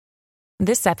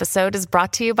This episode is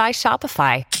brought to you by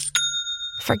Shopify.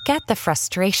 Forget the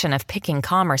frustration of picking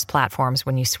commerce platforms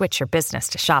when you switch your business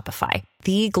to Shopify,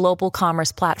 the global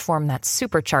commerce platform that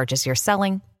supercharges your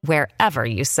selling wherever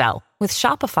you sell. With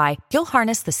Shopify, you'll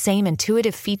harness the same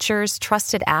intuitive features,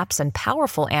 trusted apps, and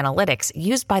powerful analytics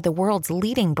used by the world's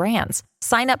leading brands.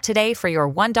 Sign up today for your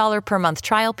 $1 per month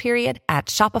trial period at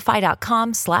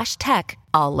shopify.com/tech,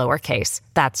 all lowercase.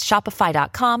 That's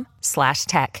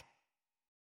shopify.com/tech.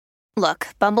 Look,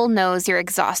 Bumble knows you're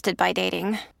exhausted by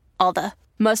dating. All the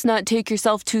must not take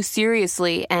yourself too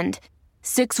seriously and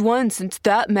 6'1" since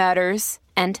that matters.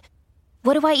 And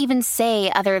what do I even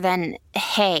say other than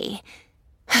hey?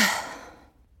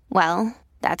 Well,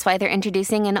 that's why they're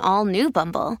introducing an all-new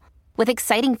Bumble with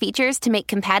exciting features to make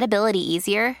compatibility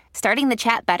easier, starting the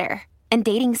chat better, and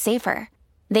dating safer.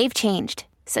 They've changed,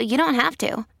 so you don't have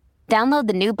to. Download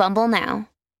the new Bumble now.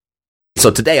 So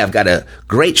today I've got a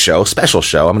great show, special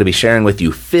show. I'm going to be sharing with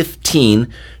you 15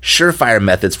 surefire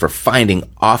methods for finding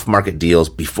off-market deals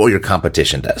before your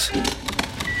competition does.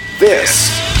 This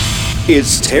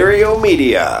is Terrio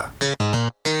Media.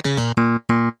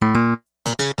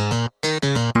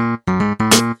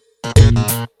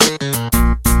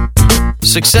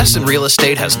 Success in real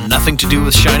estate has nothing to do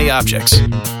with shiny objects.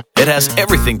 It has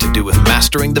everything to do with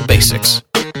mastering the basics.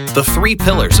 The 3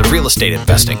 pillars of real estate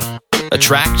investing: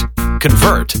 attract,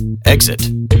 convert, exit.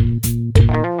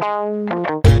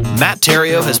 Matt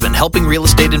Terrio has been helping real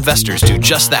estate investors do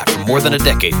just that for more than a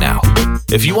decade now.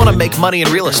 If you want to make money in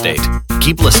real estate,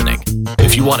 keep listening.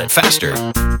 If you want it faster,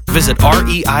 visit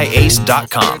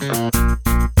reiace.com.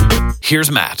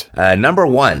 Here's Matt. Number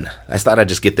 1, I thought I'd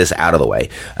just get this out of the way.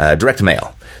 Direct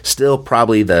mail. Still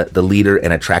probably the leader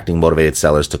in attracting motivated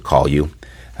sellers to call you.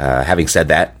 Having said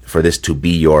that, for this to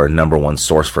be your number 1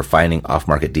 source for finding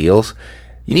off-market deals,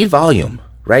 you need volume,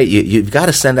 right? You've got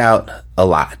to send out a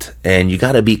lot, and you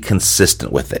got to be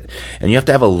consistent with it. And you have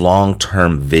to have a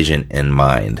long-term vision in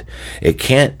mind. It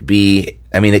can be,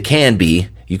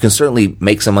 you can certainly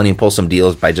make some money and pull some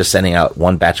deals by just sending out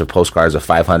one batch of postcards of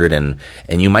 500, and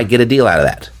you might get a deal out of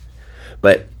that.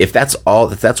 But if that's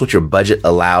what your budget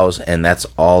allows and that's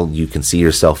all you can see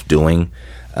yourself doing,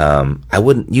 I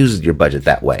wouldn't use your budget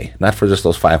that way. Not for just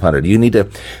those 500. You need to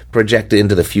project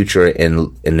into the future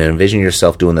and envision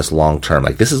yourself doing this long term.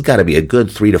 Like, this has got to be a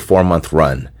good 3 to 4 month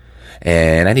run.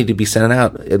 And I need to be sending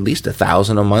out at least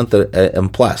 1,000 a month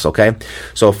and plus, okay?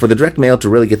 So for the direct mail to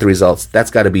really get the results,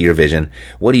 that's got to be your vision.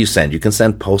 What do you send? You can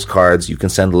send postcards. You can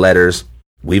send letters.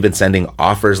 We've been sending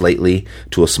offers lately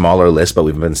to a smaller list, but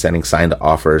we've been sending signed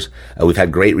offers. We've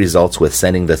had great results with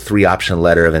sending the 3-option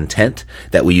letter of intent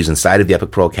that we use inside of the Epic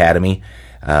Pro Academy.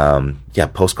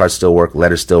 Postcards still work,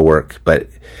 letters still work, but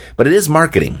it is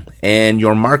marketing. And with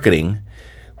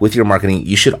your marketing,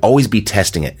 you should always be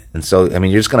testing it. And so,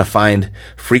 you're just going to find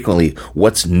frequently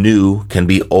what's new can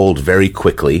be old very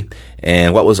quickly,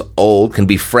 and what was old can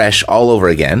be fresh all over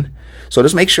again. So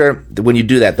just make sure that when you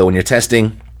do that, though, when you're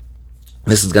testing,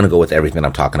 this is going to go with everything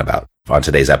I'm talking about on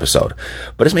today's episode.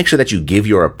 But just make sure that you give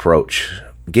your approach,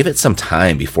 give it some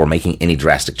time before making any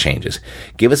drastic changes.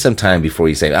 Give it some time before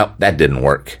you say, oh, that didn't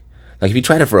work. Like, if you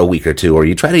tried it for a week or two, or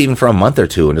you tried it even for a month or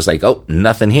two, and it's like, oh,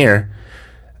 nothing here.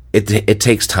 It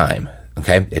takes time,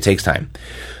 okay? It takes time.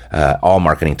 All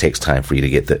marketing takes time for you to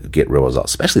get real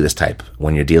results, especially this type,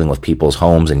 when you're dealing with people's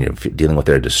homes and you're dealing with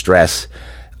their distress,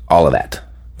 all of that,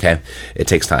 okay? It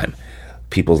takes time.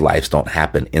 People's lives don't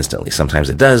happen instantly. Sometimes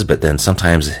it does, but then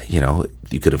sometimes, you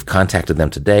could have contacted them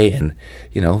today and,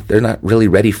 they're not really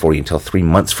ready for you until 3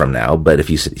 months from now. But if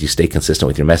you stay consistent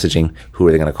with your messaging, who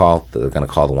are they going to call? They're going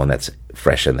to call the one that's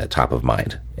fresh and the top of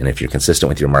mind. And if you're consistent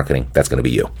with your marketing, that's going to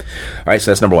be you. All right, so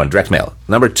that's number 1, direct mail.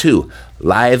 Number 2,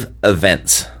 live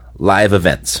events. Live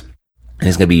events. And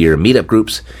it's going to be your meetup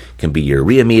groups, can be your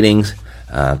RIA meetings,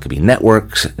 could be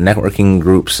networking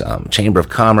groups, Chamber of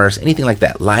Commerce, anything like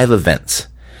that. Live events.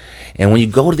 And when you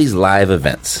go to these live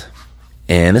events,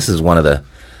 and this is one of the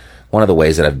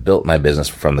ways that I've built my business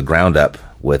from the ground up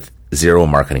with zero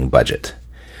marketing budget,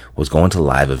 was going to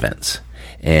live events.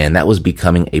 And that was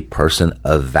becoming a person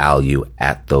of value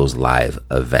at those live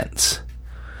events.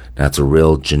 Now, it's a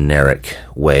real generic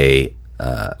way.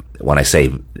 When I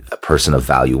say a person of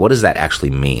value, what does that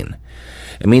actually mean?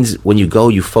 It means when you go,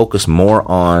 you focus more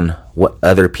on what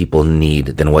other people need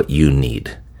than what you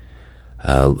need.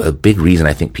 A big reason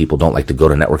I think people don't like to go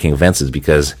to networking events is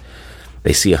because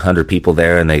they see 100 people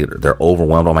there and they're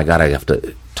overwhelmed. Oh my God, I have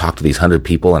to talk to these 100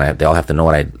 people and they all have to know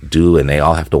what I do and they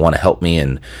all have to want to help me,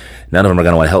 and none of them are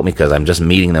going to want to help me because I'm just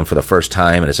meeting them for the first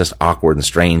time and it's just awkward and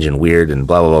strange and weird and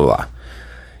blah, blah, blah, blah.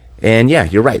 And yeah,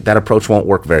 you're right. That approach won't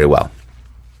work very well.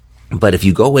 But if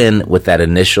you go in with that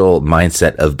initial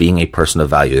mindset of being a person of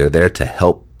value, you're there to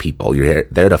help people. You're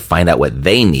there to find out what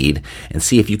they need and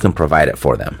see if you can provide it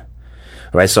for them.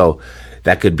 Right? So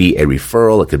that could be a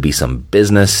referral. It could be some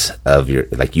business of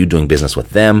like you doing business with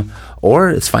them, or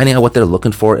it's finding out what they're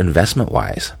looking for investment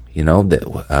wise,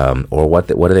 or what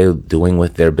are they doing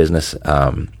with their business.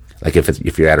 Like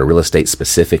if you're at a real estate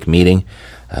specific meeting,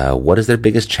 what is their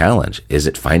biggest challenge? Is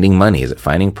it finding money? Is it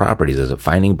finding properties? Is it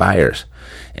finding buyers?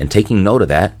 And taking note of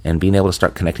that and being able to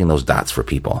start connecting those dots for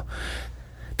people.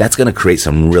 That's going to create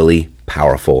some really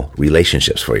powerful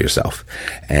relationships for yourself.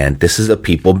 And this is a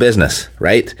people business,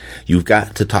 right? You've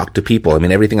got to talk to people. I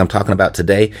mean, everything I'm talking about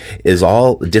today is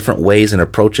all different ways and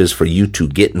approaches for you to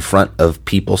get in front of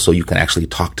people so you can actually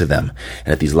talk to them.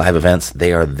 And at these live events,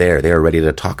 they are there. They are ready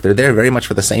to talk. They're there very much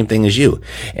for the same thing as you.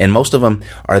 And most of them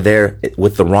are there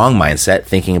with the wrong mindset,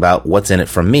 thinking about what's in it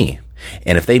for me.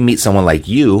 And if they meet someone like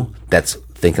you that's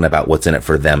thinking about what's in it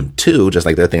for them too, just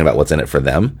like they're thinking about what's in it for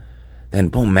them, then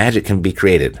boom, magic can be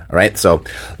created. All right. So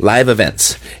live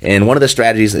events. And one of the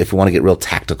strategies, if we want to get real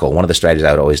tactical, one of the strategies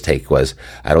I would always take was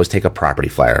I'd always take a property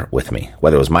flyer with me,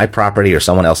 whether it was my property or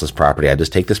someone else's property. I'd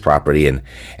just take this property and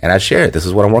I'd share it. This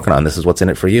is what I'm working on. This is what's in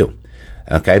it for you.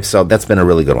 Okay. So that's been a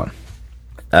really good one.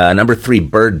 Number 3,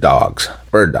 bird dogs.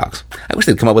 Bird dogs. I wish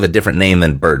they'd come up with a different name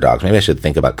than bird dogs. Maybe I should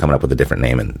think about coming up with a different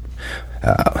name and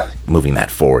moving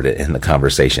that forward in the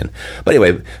conversation. But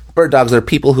anyway, bird dogs are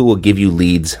people who will give you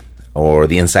leads or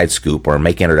the inside scoop or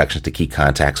make introductions to key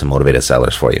contacts and motivated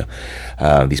sellers for you.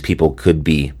 These people could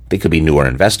be newer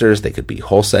investors. They could be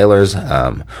wholesalers,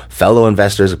 fellow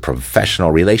investors,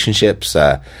 professional relationships.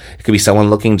 It could be someone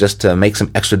looking just to make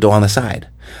some extra dough on the side.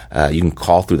 You can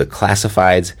call through the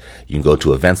classifieds. You can go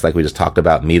to events like we just talked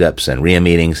about, meetups and RIA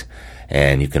meetings,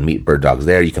 and you can meet bird dogs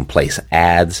there. You can place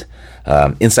ads.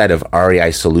 Inside of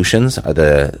REI Solutions,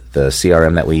 the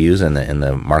CRM that we use and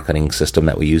the marketing system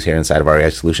that we use here inside of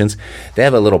REI Solutions, they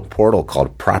have a little portal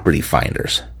called Property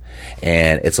Finders.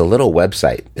 And it's a little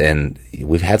website, and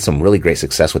we've had some really great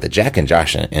success with it. Jack and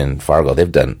Josh in Fargo,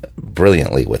 they've done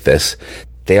brilliantly with this.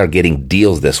 They are getting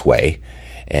deals this way.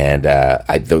 And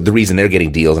the reason they're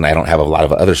getting deals, and I don't have a lot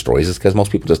of other stories, is because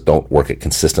most people just don't work it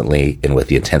consistently and with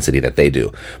the intensity that they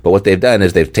do. But what they've done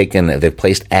is they've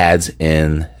placed ads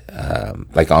in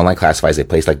like online classifieds. They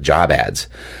place like job ads,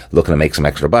 looking to make some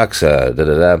extra bucks,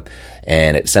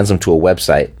 and it sends them to a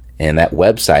website. And that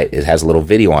website, it has a little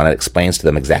video on it, explains to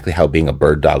them exactly how being a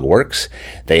bird dog works.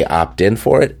 They opt in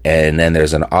for it, and then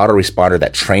there's an autoresponder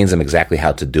that trains them exactly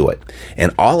how to do it.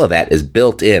 And all of that is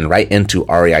built in right into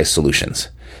REI Solutions.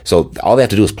 So all they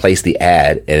have to do is place the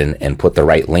ad and put the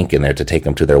right link in there to take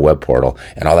them to their web portal,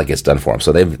 and all that gets done for them.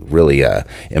 So they've really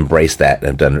embraced that and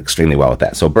have done extremely well with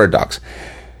that. So bird dogs.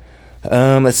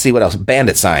 Let's see what else.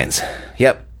 Bandit signs.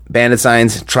 Yep, bandit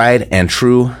signs, tried and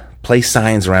true. Place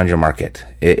signs around your market.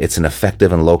 It's an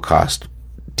effective and low-cost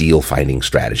deal-finding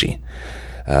strategy.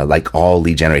 Like all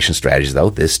lead generation strategies,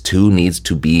 though, this too needs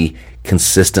to be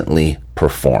consistently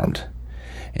performed.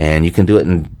 And you can do it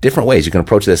in different ways. You can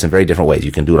approach this in very different ways.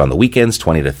 You can do it on the weekends,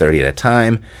 20 to 30 at a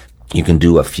time. You can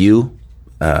do a few,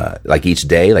 like each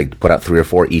day, like put out 3 or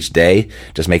 4 each day.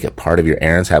 Just make it part of your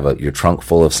errands. Have your trunk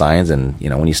full of signs. And,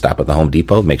 when you stop at the Home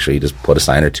Depot, make sure you just put a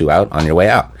sign or 2 out on your way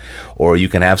out. Or you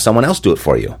can have someone else do it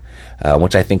for you,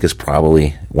 which I think is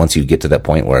probably, once you get to that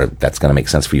point where that's going to make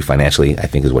sense for you financially, I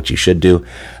think is what you should do.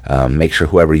 Make sure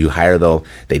whoever you hire, though,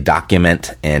 they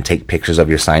document and take pictures of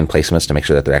your sign placements to make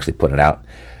sure that they're actually putting it out.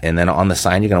 And then on the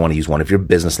sign, you're going to want to use one of your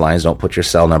business lines. Don't put your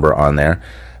cell number on there.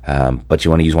 But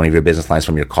you want to use one of your business lines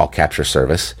from your call capture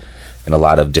service. In a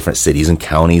lot of different cities and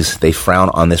counties, they frown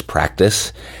on this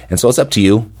practice. And so it's up to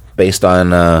you based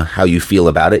on how you feel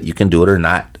about it. You can do it or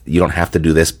not. You don't have to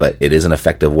do this, but it is an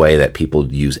effective way that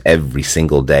people use every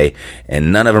single day,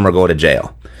 and none of them are going to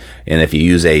jail. And if you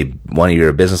use one of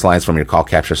your business lines from your call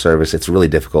capture service, it's really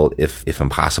difficult, if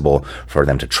impossible, for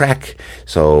them to track.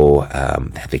 So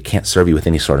they can't serve you with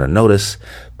any sort of notice,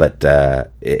 but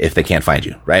if they can't find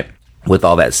you, right? With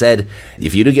all that said,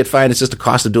 if you do get fined, it's just a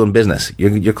cost of doing business.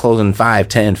 You're closing $5,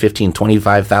 $10, $15,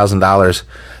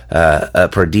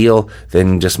 $25,000 per deal.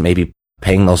 Then just maybe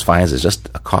paying those fines is just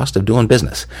a cost of doing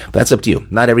business. But that's up to you.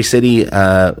 Not every city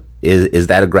is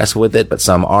that aggressive with it, but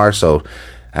some are. So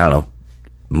I don't know.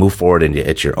 Move forward and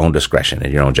at your own discretion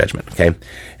and your own judgment, okay?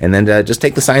 And then just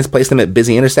take the signs, place them at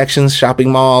busy intersections, shopping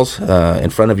malls, in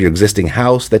front of your existing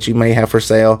house that you may have for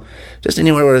sale, just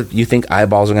anywhere where you think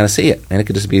eyeballs are going to see it. And it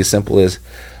could just be as simple as,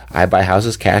 I buy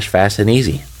houses cash, fast, and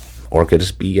easy. Or it could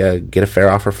just be get a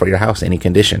fair offer for your house, any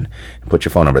condition, and put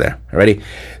your phone number there. Alrighty?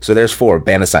 So there's 4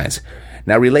 bandit signs.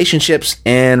 Now, relationships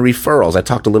and referrals. I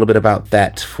talked a little bit about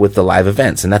that with the live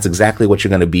events, and that's exactly what you're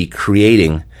going to be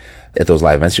creating at those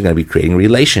live events. You're going to be creating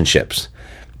relationships,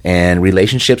 and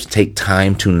relationships take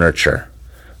time to nurture,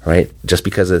 right? Just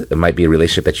because it might be a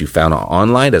relationship that you found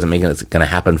online doesn't mean it's going to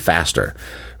happen faster,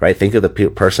 right? Think of the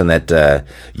person that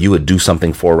you would do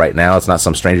something for right now. It's not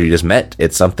some stranger you just met.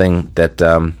 It's something that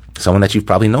someone that you've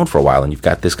probably known for a while, and you've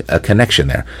got a connection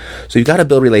there. So you've got to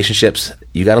build relationships.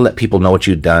 You got to let people know what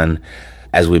you've done.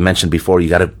 As we mentioned before, you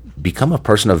got to become a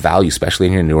person of value, especially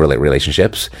in your newer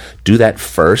relationships. Do that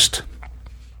first.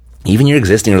 Even your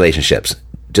existing relationships,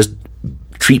 just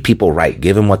treat people right.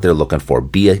 Give them what they're looking for.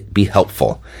 Be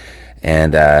helpful,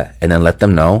 and then let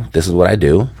them know this is what I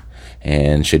do.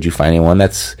 And should you find anyone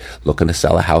that's looking to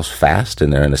sell a house fast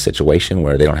and they're in a situation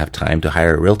where they don't have time to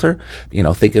hire a realtor,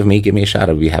 think of me, give me a shot.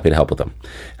 I'd be happy to help them.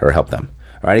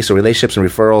 Alrighty, so relationships and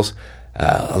referrals.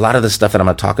 A lot of the stuff that I'm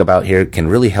going to talk about here can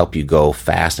really help you go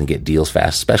fast and get deals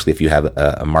fast, especially if you have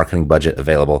a marketing budget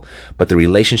available. But the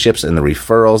relationships and the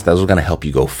referrals, those are going to help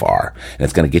you go far. And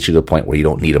it's going to get you to a point where you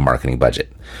don't need a marketing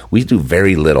budget. We do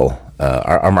very little.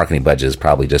 Our marketing budget is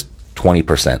probably just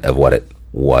 20% of what it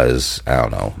was, I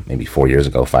don't know, maybe 4 years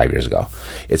ago, 5 years ago.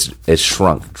 It's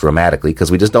shrunk dramatically because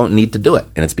we just don't need to do it.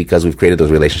 And it's because we've created those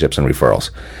relationships and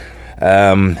referrals.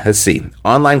 Let's see.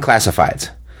 Online classifieds.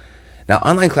 Now,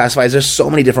 online classifieds, there's so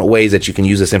many different ways that you can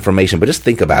use this information, but just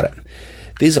think about it.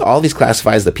 All these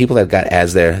classifieds, the people that got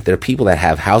ads there, they're people that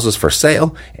have houses for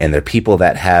sale, and they're people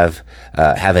that have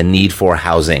a need for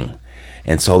housing.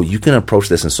 And so you can approach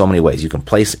this in so many ways. You can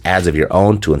place ads of your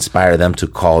own to inspire them to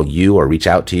call you or reach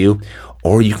out to you,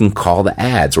 or you can call the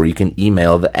ads, or you can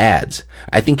email the ads.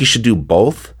 I think you should do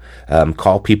both.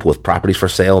 Call people with properties for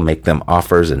sale, make them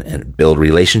offers and build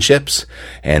relationships,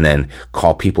 and then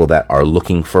call people that are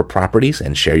looking for properties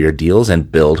and share your deals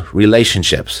and build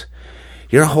relationships.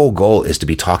 Your whole goal is to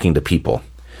be talking to people.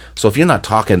 So if you're not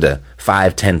talking to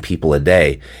 5-10 people a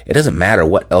day, it doesn't matter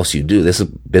what else you do. This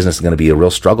business is going to be a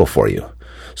real struggle for you.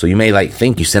 So you may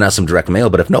think you sent out some direct mail,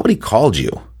 but if nobody called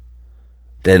you,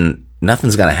 then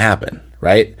nothing's going to happen,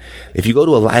 right? If you go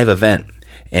to a live event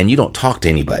and you don't talk to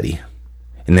anybody,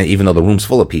 and then even though the room's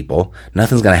full of people,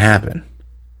 nothing's going to happen.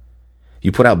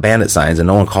 You put out bandit signs and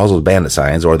no one calls those bandit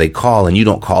signs, or they call and you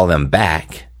don't call them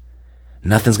back,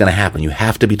 nothing's going to happen. You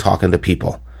have to be talking to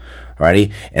people.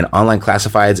 Alrighty? And online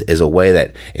classifieds is a way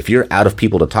that if you're out of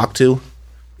people to talk to,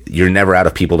 you're never out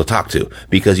of people to talk to,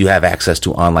 because you have access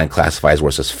to online classifieds where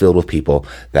it's just filled with people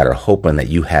that are hoping that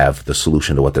you have the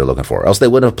solution to what they're looking for, or else they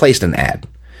wouldn't have placed an ad.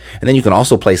 And then you can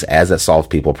also place ads that solve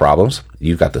people problems.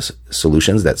 You've got the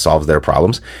solutions that solves their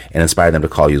problems and inspire them to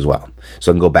call you as well. So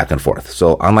it can go back and forth.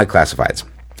 So online classifieds,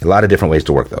 a lot of different ways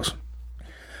to work those.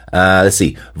 Let's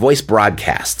see, voice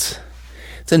broadcasts.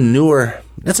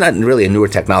 That's not really a newer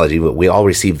technology, but we all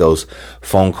receive those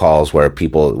phone calls where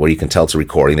you can tell it's a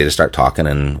recording, they just start talking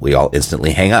and we all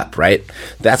instantly hang up, right?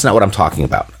 That's not what I'm talking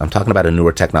about. I'm talking about a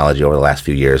newer technology over the last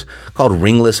few years called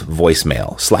ringless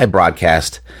voicemail.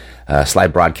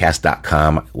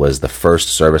 Slidebroadcast.com was the first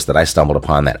service that I stumbled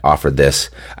upon that offered this.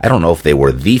 I don't know if they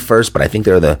were the first, but I think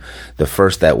they're the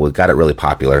first that got it really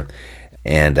popular.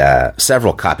 And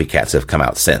several copycats have come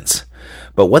out since.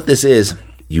 But what this is,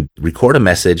 you record a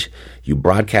message, you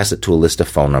broadcast it to a list of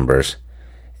phone numbers,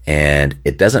 and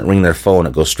it doesn't ring their phone,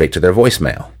 it goes straight to their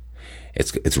voicemail.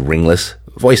 It's ringless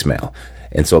voicemail.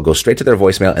 And so it goes straight to their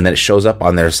voicemail, and then it shows up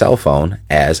on their cell phone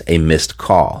as a missed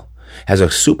call. Has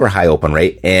a super high open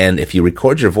rate, and if you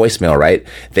record your voicemail right,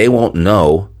 they won't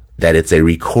know that it's a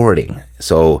recording.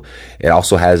 So it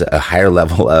also has a higher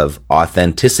level of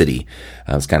authenticity.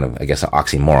 It's kind of, I guess, an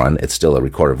oxymoron. It's still a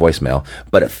recorded voicemail,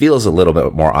 but it feels a little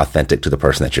bit more authentic to the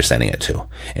person that you're sending it to,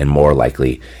 and more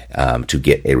likely to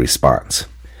get a response.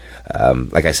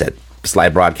 Like I said,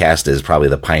 Slide Broadcast is probably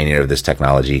the pioneer of this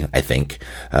technology, I think.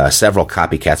 Several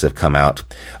copycats have come out.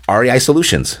 REI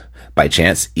Solutions, by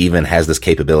chance, even has this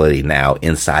capability now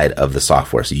inside of the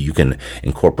software. So you can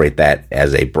incorporate that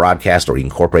as a broadcast, or you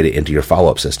incorporate it into your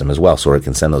follow-up system as well, so it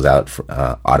can send those out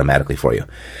automatically for you.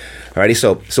 Alrighty,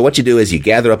 so what you do is you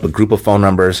gather up a group of phone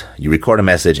numbers, you record a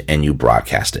message, and you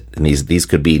broadcast it. And these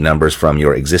could be numbers from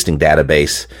your existing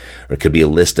database, or it could be a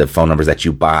list of phone numbers that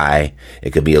you buy. It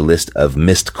could be a list of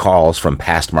missed calls from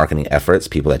past marketing efforts,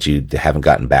 people that you haven't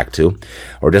gotten back to,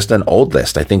 or just an old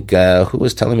list. I think, who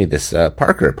was telling me this?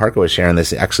 Parker. Parker was sharing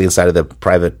this actually inside of the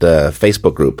private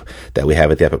Facebook group that we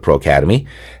have at the Epic Pro Academy,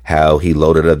 how he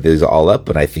loaded these all up,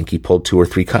 and I think he pulled 2 or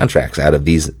 3 contracts out of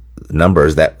these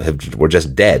numbers that were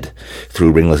just dead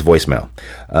through ringless voicemail.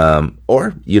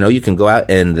 Or, you can go out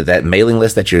and that mailing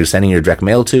list that you're sending your direct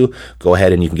mail to, go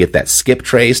ahead and you can get that skip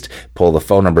traced, pull the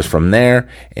phone numbers from there,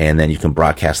 and then you can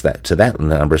broadcast that to that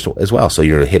numbers as well. So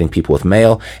you're hitting people with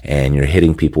mail and you're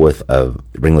hitting people with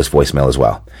ringless voicemail as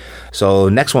well. So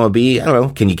next one would be, I don't know,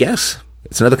 can you guess?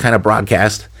 It's another kind of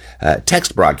broadcast,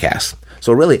 text broadcast.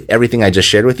 So really everything I just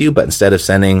shared with you, but instead of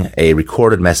sending a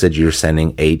recorded message, you're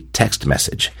sending a text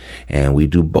message. And we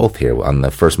do both here. On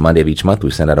the first Monday of each month, we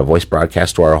send out a voice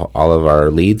broadcast to all of our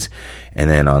leads. And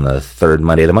then on the third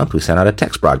Monday of the month, we send out a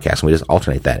text broadcast. And we just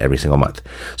alternate that every single month.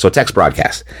 So text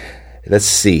broadcast. Let's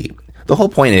see. The whole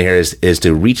point in here is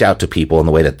to reach out to people in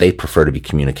the way that they prefer to be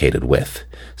communicated with.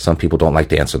 Some people don't like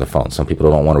to answer the phone. Some people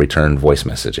don't want to return voice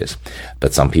messages.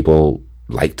 But some people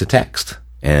like to text.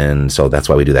 And so that's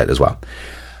why we do that as well.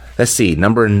 Let's see.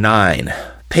 Number 9,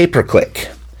 pay-per-click,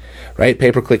 right?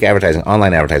 Pay-per-click advertising,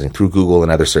 online advertising through Google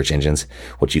and other search engines.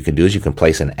 What you can do is you can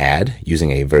place an ad using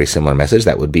a very similar message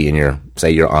that would be in your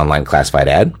online classified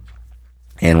ad.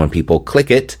 And when people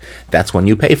click it, that's when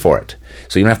you pay for it.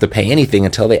 So you don't have to pay anything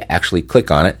until they actually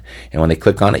click on it. And when they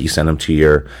click on it, you send them to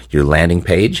your landing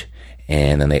page.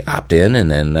 And then they opt in,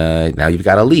 and then now you've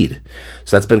got a lead.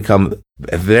 So that's become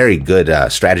a very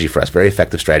good strategy for us, very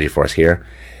effective strategy for us here.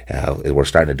 We're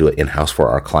starting to do it in-house for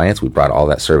our clients. We brought all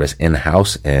that service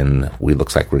in-house, and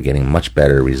looks like we're getting much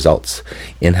better results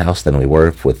in-house than we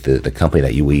were with the company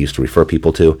that we used to refer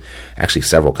people to. Actually,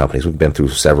 several companies. We've been through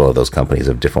several of those companies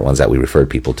of different ones that we referred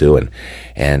people to,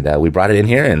 and we brought it in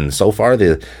here, and so far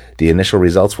the initial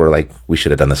results were like, we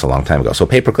should have done this a long time ago. So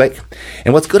pay-per-click.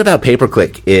 And what's good about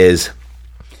pay-per-click is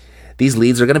these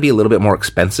leads are going to be a little bit more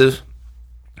expensive,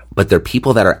 but they're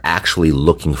people that are actually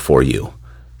looking for you.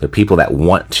 They're people that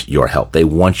want your help. They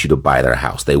want you to buy their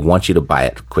house. They want you to buy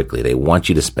it quickly. They want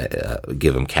you to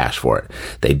give them cash for it.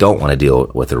 They don't want to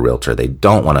deal with a realtor. They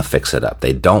don't want to fix it up.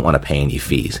 They don't want to pay any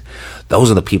fees. Those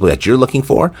are the people that you're looking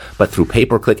for, but through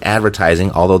pay-per-click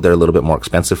advertising, although they're a little bit more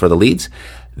expensive for the leads,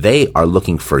 they are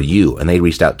looking for you, and they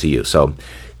reached out to you. So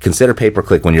consider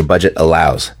pay-per-click when your budget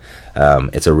allows.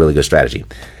 It's a really good strategy.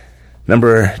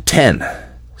 Number 10,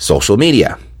 social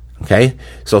media. Okay,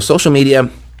 so social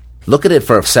media, look at it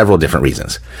for several different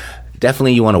reasons.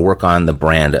 Definitely you want to work on the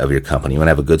brand of your company. You want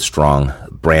to have a good, strong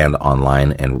brand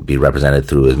online and be represented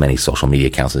through as many social media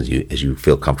accounts as you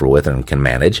feel comfortable with and can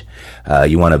manage.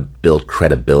 You want to build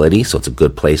credibility, so it's a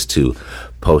good place to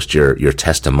post your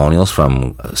testimonials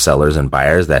from sellers and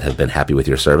buyers that have been happy with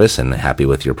your service and happy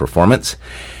with your performance.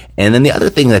 And then the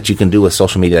other thing that you can do with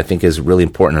social media I think is really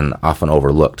important and often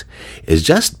overlooked is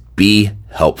just be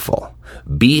helpful.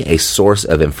 Be a source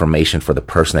of information for the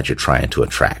person that you're trying to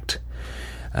attract.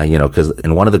 Because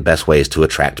one of the best ways to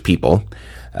attract people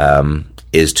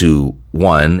is to,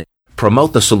 one,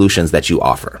 promote the solutions that you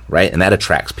offer, right? And that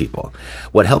attracts people.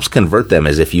 What helps convert them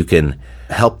is if you can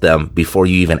help them before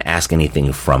you even ask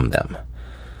anything from them.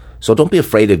 So don't be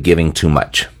afraid of giving too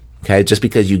much. Okay, just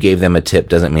because you gave them a tip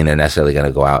doesn't mean they're necessarily going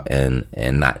to go out and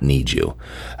not need you.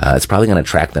 It's probably going to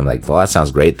attract them like, well, that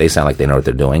sounds great. They sound like they know what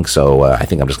they're doing. So I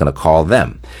think I'm just going to call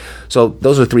them. So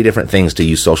those are 3 different things to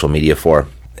use social media for.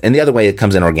 And the other way it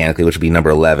comes in organically, which would be number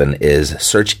 11, is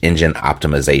search engine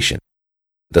optimization.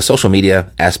 The social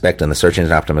media aspect and the search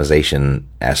engine optimization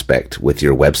aspect with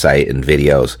your website and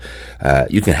videos,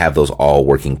 you can have those all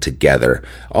working together,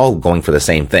 all going for the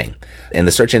same thing. And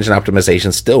the search engine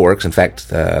optimization still works. In fact,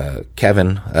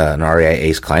 Kevin, an REI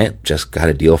Ace client, just got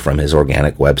a deal from his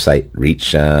organic website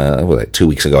reach 2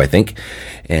 weeks ago, I think.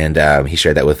 And he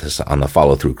shared that with us on the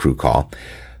follow-through crew call.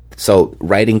 So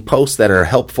writing posts that are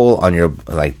helpful on your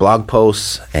blog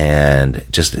posts and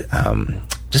just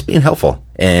being helpful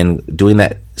and doing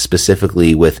that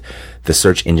specifically with the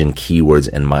search engine keywords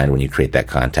in mind when you create that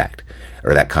content.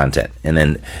 And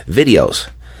then videos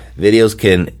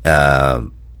can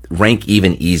rank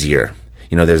even easier.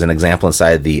 There's an example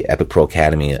inside the Epic Pro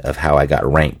Academy of how I got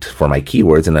ranked for my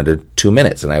keywords in under 2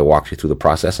 minutes. And I walked you through the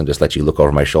process and just let you look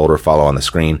over my shoulder, follow on the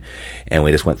screen. And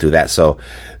we just went through that. So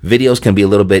videos can be a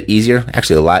little bit easier,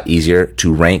 actually a lot easier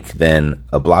to rank than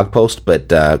a blog post. But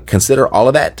consider all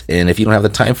of that. And if you don't have the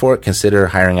time for it, consider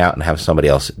hiring out and have somebody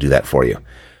else do that for you.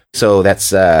 So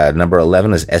that's number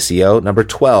 11 is SEO. Number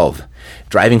 12,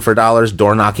 driving for dollars,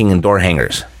 door knocking, and door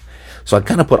hangers. So I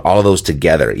kind of put all of those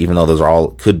together, even though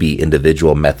those could be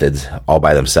individual methods all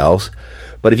by themselves.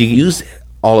 But if you use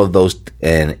all of those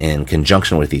in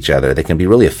conjunction with each other, they can be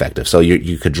really effective. So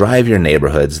you could drive your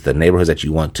neighborhoods, the neighborhoods that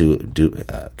you want to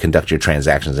conduct your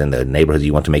transactions in, the neighborhoods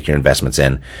you want to make your investments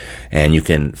in, and you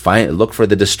can look for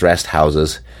the distressed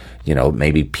houses,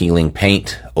 maybe peeling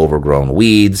paint, overgrown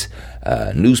weeds,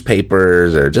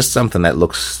 newspapers, or just something that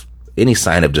looks any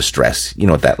sign of distress. You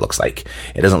know what that looks like.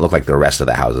 It doesn't look like the rest of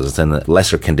the houses. It's in a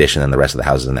lesser condition than the rest of the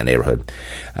houses in that neighborhood.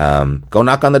 Go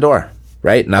knock on the door.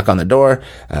 Right? Knock on the door,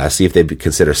 see if they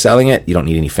consider selling it. You don't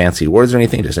need any fancy words or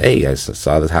anything. Just, hey, I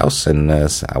saw this house and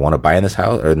I want to buy in this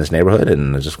house or in this neighborhood,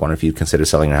 and I just wonder if you'd consider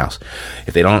selling your house.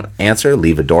 If they don't answer,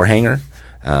 leave a door hanger.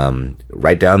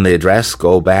 Write down the address,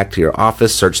 go back to your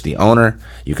office, search the owner.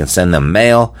 You can send them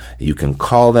mail. You can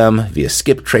call them via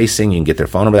skip tracing. You can get their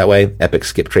phone number that way,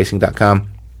 epicskiptracing.com.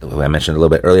 I mentioned a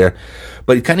little bit earlier,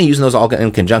 but kind of using those all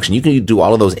in conjunction. You can do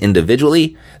all of those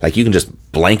individually. Like you can just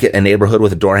blanket a neighborhood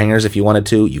with door hangers if you wanted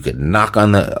to. You could knock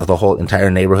on the whole entire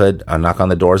neighborhood, knock on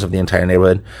the doors of the entire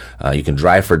neighborhood. You can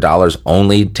drive for dollars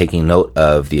only, taking note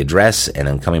of the address and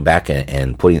then coming back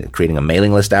and creating a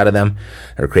mailing list out of them,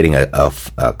 or creating a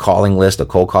calling list, a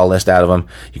cold call list out of them.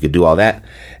 You could do all that.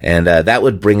 And that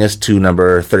would bring us to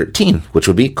number 13, which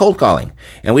would be cold calling.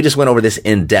 And we just went over this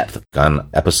in depth on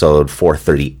episode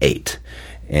 438.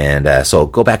 And so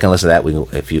go back and listen to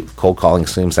that. If cold calling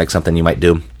seems like something you might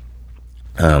do,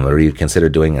 or you consider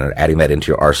doing or adding that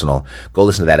into your arsenal, go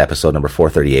listen to that episode number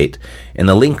 438. And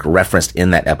the link referenced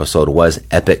in that episode was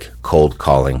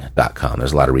epiccoldcalling.com.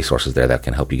 There's a lot of resources there that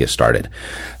can help you get started.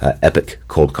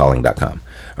 Epiccoldcalling.com.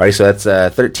 All right, so that's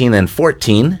 13 and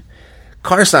 14.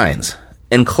 Car signs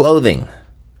and clothing,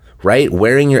 right?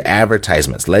 Wearing your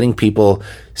advertisements, letting people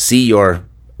see your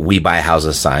We Buy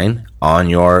Houses sign on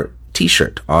your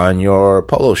t-shirt, on your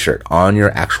polo shirt, on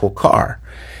your actual car.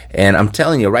 And I'm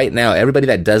telling you right now, everybody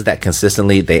that does that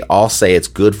consistently, they all say it's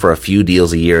good for a few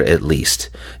deals a year at least.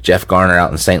 Jeff Garner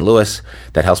out in St. Louis,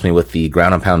 that helps me with the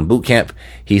Ground and Pound Boot Camp,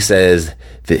 he says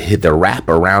the wrap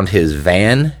around his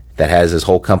van that has his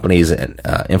whole company's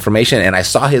information, and I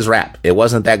saw his wrap. It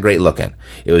wasn't that great looking.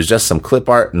 It was just some clip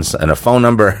art and a phone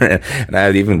number, and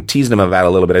I even teased him about it a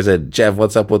little bit. I said, Jeff,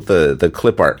 what's up with the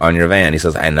clip art on your van? He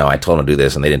says, I know, I told him to do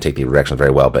this, and they didn't take the directions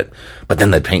very well, but then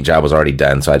the paint job was already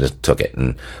done, so I just took it.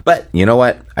 But you know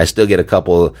what? I still get a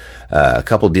couple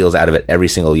deals out of it every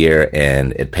single year,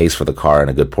 and it pays for the car and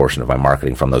a good portion of my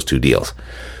marketing from those two deals.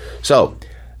 So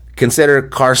consider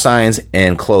car signs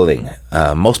and clothing.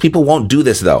 Most people won't do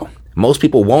this, though. Most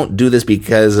people won't do this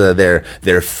because of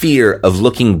their fear of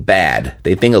looking bad.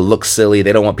 They think it looks silly.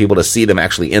 They don't want people to see them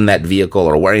actually in that vehicle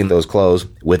or wearing those clothes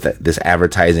with this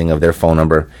advertising of their phone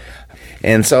number.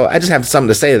 And so I just have something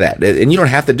to say to that. And you don't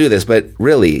have to do this, but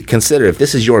really consider, if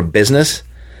this is your business,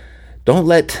 don't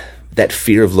let that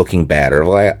fear of looking bad, or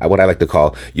what I like to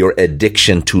call your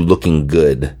addiction to looking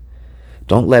good,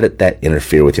 don't let that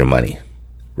interfere with your money.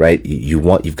 Right?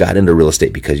 You've got into real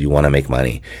estate because you want to make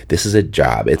money. This is a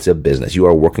job. It's a business. You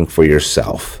are working for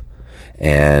yourself.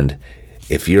 And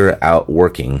if you're out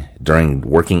working during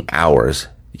working hours,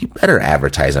 you better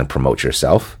advertise and promote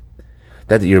yourself.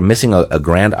 That you're missing a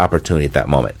grand opportunity at that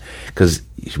moment. Because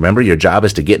remember, your job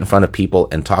is to get in front of people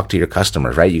and talk to your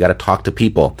customers, right? You got to talk to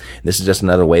people. This is just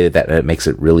another way that makes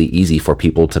it really easy for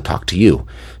people to talk to you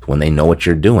when they know what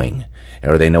you're doing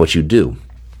or they know what you do.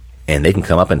 And they can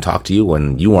come up and talk to you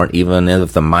when you aren't even in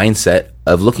the mindset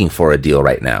of looking for a deal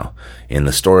right now in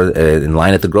the store, in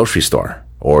line at the grocery store,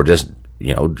 or just,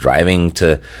 driving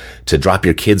to drop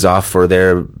your kids off for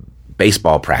their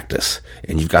baseball practice.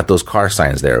 And you've got those car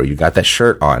signs there, or you got that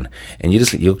shirt on, and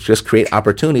you'll just create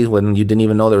opportunities when you didn't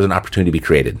even know there was an opportunity to be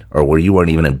created, or where you weren't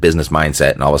even in business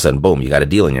mindset, and all of a sudden, boom, you got a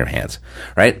deal in your hands,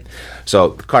 right? So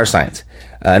car signs.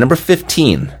 Number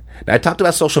 15. Now, I talked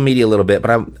about social media a little bit,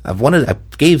 but I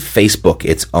gave Facebook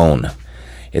its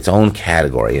own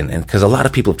category, and because a lot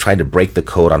of people have tried to break the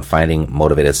code on finding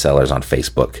motivated sellers on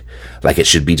Facebook, like it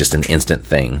should be just an instant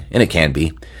thing, and it can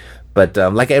be. But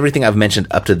like everything I've mentioned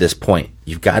up to this point,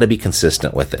 you've got to be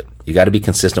consistent with it. You got to be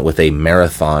consistent with a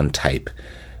marathon type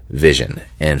vision,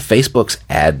 and Facebook's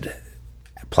ad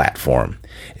platform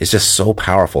is just so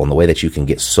powerful in the way that you can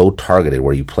get so targeted,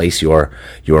 where you place your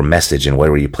message and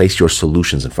where you place your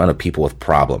solutions in front of people with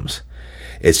problems.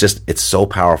 It's so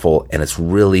powerful, and it's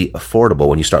really affordable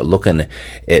when you start looking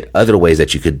at other ways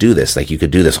that you could do this. Like you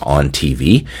could do this on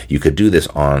TV, you could do this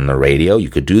on the radio, you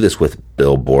could do this with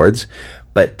billboards,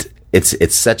 but it's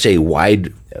such a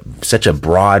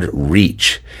broad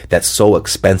reach that's so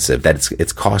expensive that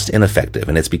it's cost ineffective,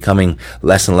 and it's becoming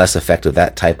less and less effective.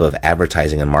 That type of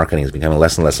advertising and marketing is becoming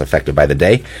less and less effective by the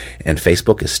day. And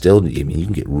Facebook is still, you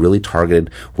can get really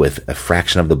targeted with a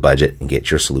fraction of the budget and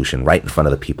get your solution right in front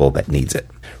of the people that needs it,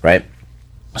 right?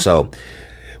 So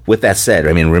with that said,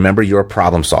 remember, you're a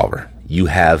problem solver. You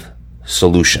have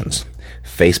solutions.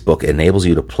 Facebook enables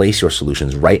you to place your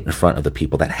solutions right in front of the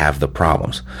people that have the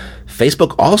problems.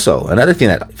 Facebook also, another thing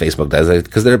that Facebook does,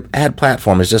 because their ad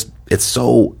platform is it's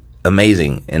so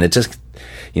amazing. And it just,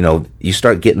 you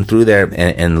start getting through there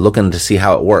and looking to see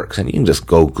how it works. And you can just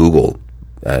go Google,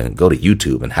 go to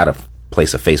YouTube and how to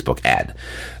place a Facebook ad.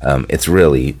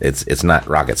 It's not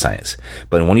rocket science.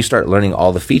 But when you start learning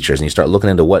all the features and you start looking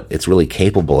into what it's really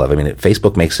capable of,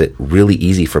 Facebook makes it really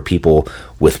easy for people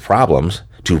with problems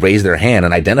to raise their hand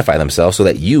and identify themselves so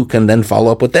that you can then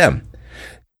follow up with them.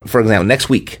 For example, next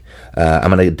week,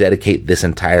 I'm going to dedicate this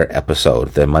entire episode,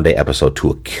 the Monday episode,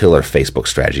 to a killer Facebook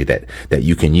strategy that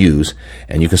you can use,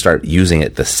 and you can start using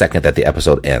it the second that the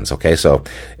episode ends. Okay, so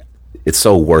it's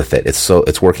so worth it.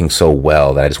 It's working so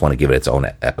well that I just want to give it its own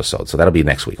episode. So that'll be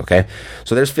next week. Okay,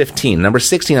 so there's 15. Number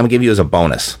 16, I'm going to give you as a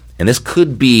bonus, and this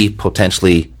could be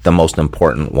potentially the most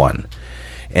important one.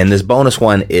 And this bonus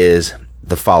one is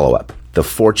the follow-up. The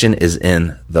fortune is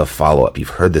in the follow-up. You've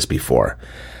heard this before.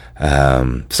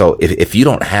 So if you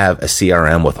don't have a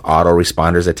CRM with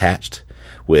autoresponders attached,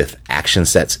 with action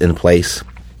sets in place,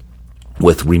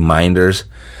 with reminders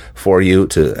for you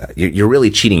you're really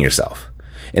cheating yourself.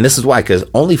 And this is why, because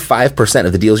only 5%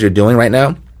 of the deals you're doing right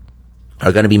now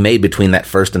are going to be made between that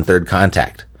first and third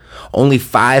contact. Only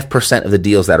 5% of the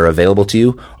deals that are available to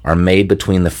you are made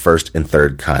between the first and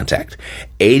third contact.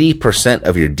 80%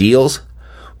 of your deals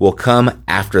will come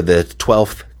after the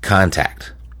 12th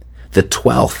contact. The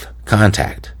 12th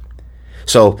contact.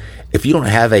 So if you don't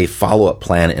have a follow-up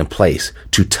plan in place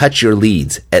to touch your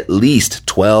leads at least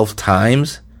 12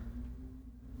 times,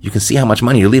 you can see how much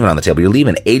money you're leaving on the table. You're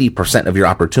leaving 80% of your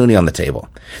opportunity on the table.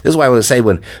 This is why I would say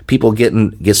when people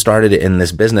get started in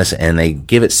this business and they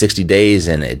give it 60 days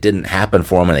and it didn't happen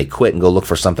for them and they quit and go look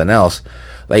for something else,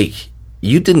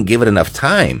 you didn't give it enough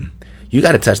time. You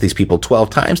got to touch these people 12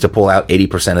 times to pull out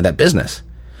 80% of that business.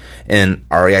 And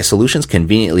REI Solutions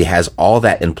conveniently has all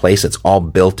that in place. It's all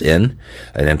built in,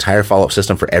 an entire follow-up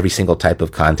system for every single type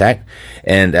of contact.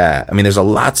 And there's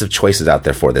lots of choices out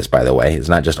there for this, by the way. It's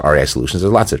not just REI Solutions.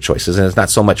 There's lots of choices. And it's not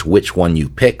so much which one you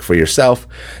pick for yourself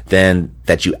than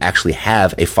that you actually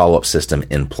have a follow-up system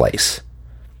in place.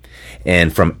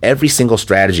 And from every single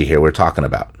strategy here we're talking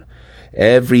about,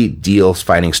 every deal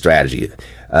finding strategy,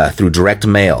 through direct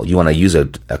mail, you want to use a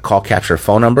call capture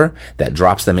phone number that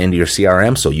drops them into your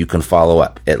CRM so you can follow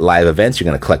up. At live events, you're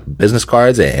going to collect business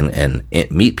cards and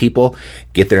meet people,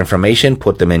 get their information,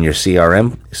 put them in your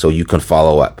CRM so you can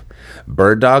follow up.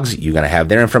 Bird dogs, you're going to have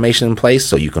their information in place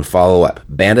so you can follow up.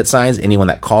 Bandit signs, anyone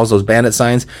that calls those bandit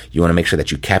signs, you want to make sure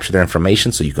that you capture their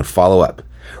information so you can follow up.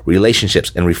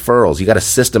 Relationships and referrals, you got to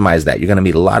systemize that. You're going to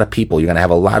meet a lot of people. You're going to have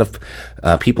a lot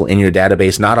of people in your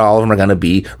database. Not all of them are going to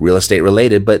be real estate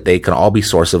related, but they can all be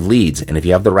source of leads. And if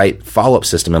you have the right follow-up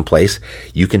system in place,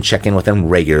 you can check in with them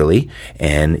regularly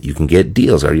and you can get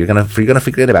deals, or you're going to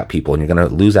forget about people and you're going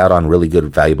to lose out on really good,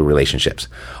 valuable relationships.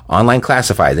 Online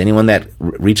classifieds, anyone that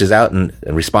reaches out and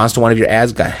responds to one of your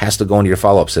ads has to go into your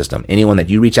follow-up system. Anyone that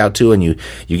you reach out to and you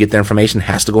get their information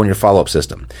has to go in your follow-up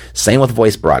system. Same with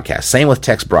voice broadcasts, same with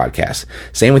text broadcasts,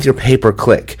 same with your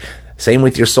pay-per-click, same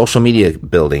with your social media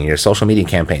building, your social media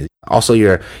campaigns. Also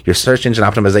your search engine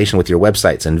optimization with your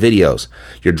websites and videos,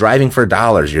 your driving for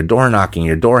dollars, your door knocking,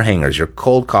 your door hangers, your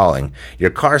cold calling, your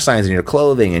car signs and your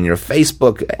clothing and your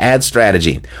Facebook ad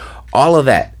strategy. All of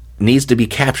that needs to be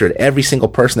captured. Every single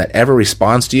person that ever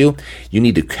responds to you, you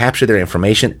need to capture their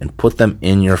information and put them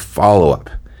in your follow-up.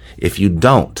 If you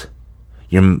don't,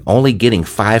 you're only getting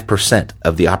 5%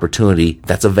 of the opportunity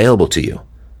that's available to you.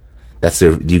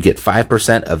 You get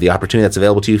 5% of the opportunity that's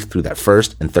available to you through that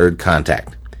first and third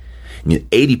contact.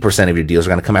 80% of your deals are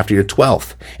going to come after your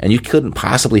 12th. And you couldn't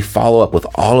possibly follow up with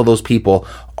all of those people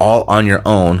all on your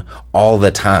own all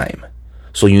the time.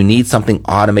 So you need something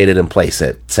automated in place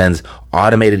that sends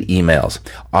automated emails,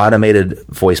 automated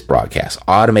voice broadcasts,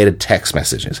 automated text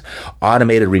messages,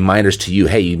 automated reminders to you.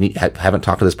 Hey, you haven't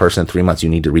talked to this person in 3 months. You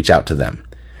need to reach out to them.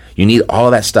 You need all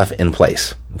of that stuff in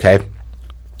place. Okay.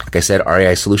 Like I said,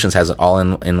 REI Solutions has it all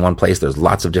in one place. There's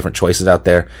lots of different choices out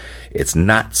there. It's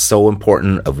not so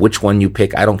important of which one you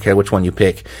pick. I don't care which one you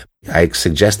pick. I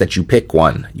suggest that you pick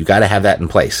one. You got to have that in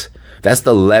place. That's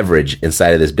the leverage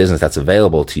inside of this business that's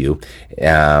available to you.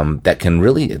 That can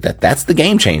really, that's the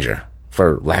game changer,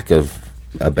 for lack of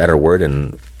a better word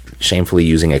and shamefully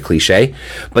using a cliche.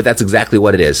 But that's exactly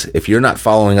what it is. If you're not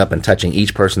following up and touching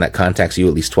each person that contacts you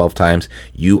at least 12 times,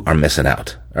 you are missing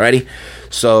out. Alrighty.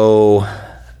 So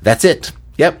that's it.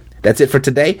 Yep. That's it for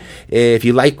today. If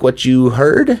you like what you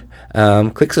heard,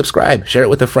 click subscribe, share it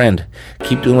with a friend.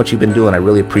 Keep doing what you've been doing. I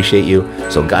really appreciate you.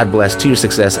 So God bless. To your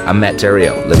success. I'm Matt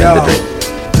Theriault, living the dream.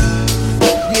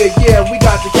 Yeah, we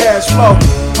got the cash flow.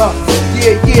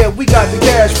 Yeah, we got the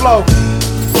cash flow.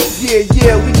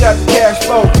 Yeah, we got the cash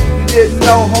flow. You didn't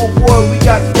know, homeboy, we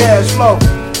got the cash flow.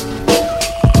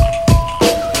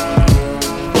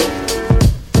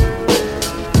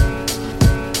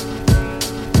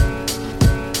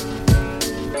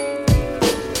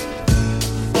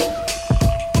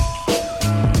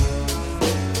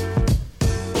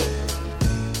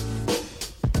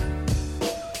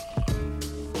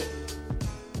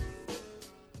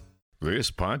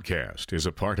 podcast is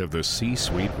a part of the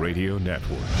C-Suite Radio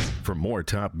Network. For more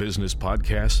top business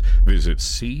podcasts, visit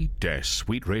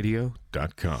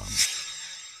c-suiteradio.com.